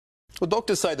Well,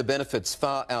 doctors say the benefits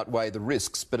far outweigh the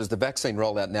risks, but as the vaccine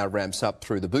rollout now ramps up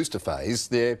through the booster phase,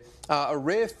 there are a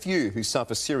rare few who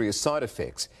suffer serious side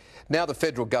effects. Now the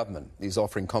federal government is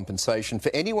offering compensation for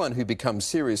anyone who becomes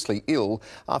seriously ill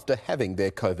after having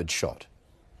their COVID shot.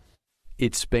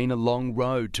 It's been a long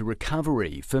road to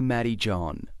recovery for Matty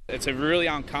John. It's a really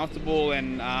uncomfortable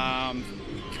and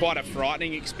quite a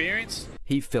frightening experience.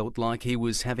 He felt like he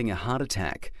was having a heart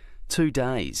attack 2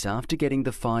 days after getting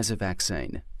the Pfizer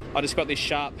vaccine. I just got this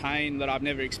sharp pain that I've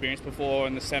never experienced before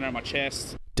in the centre of my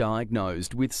chest.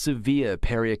 Diagnosed with severe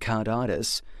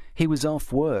pericarditis, he was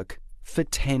off work for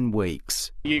 10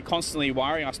 weeks. You're constantly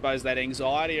worrying, I suppose, that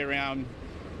anxiety around,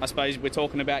 I suppose we're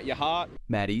talking about your heart.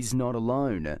 Matty's not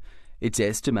alone. It's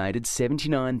estimated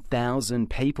 79,000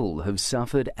 people have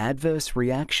suffered adverse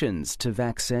reactions to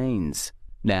vaccines.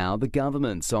 Now the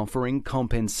government's offering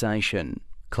compensation.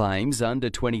 Claims under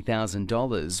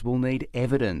 $20,000 will need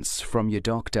evidence from your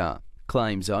doctor.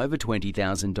 Claims over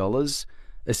 $20,000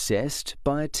 assessed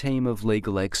by a team of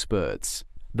legal experts.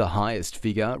 The highest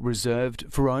figure reserved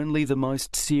for only the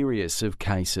most serious of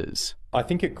cases. I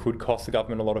think it could cost the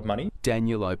government a lot of money.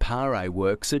 Daniel Opare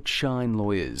works at Shine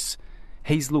Lawyers.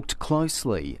 He's looked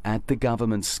closely at the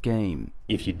government scheme.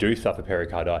 If you do suffer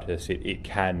pericarditis, it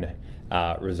can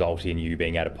result in you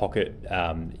being out of pocket.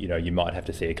 You might have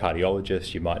to see a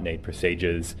cardiologist, you might need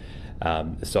procedures.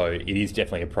 So it is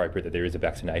definitely appropriate that there is a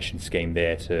vaccination scheme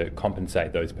there to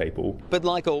compensate those people. But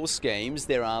like all schemes,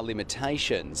 there are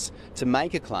limitations. To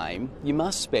make a claim, you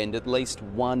must spend at least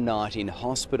one night in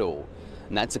hospital.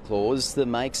 And that's a clause that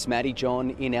makes Matty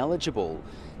John ineligible.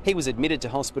 He was admitted to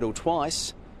hospital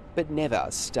twice, but never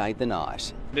stayed the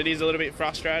night. It is a little bit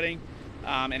frustrating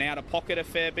and out of pocket a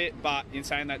fair bit, but in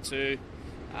saying that too,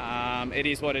 it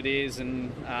is what it is,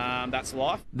 and that's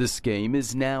life. The scheme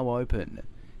is now open.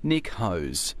 Nick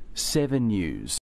Hose, 7 News.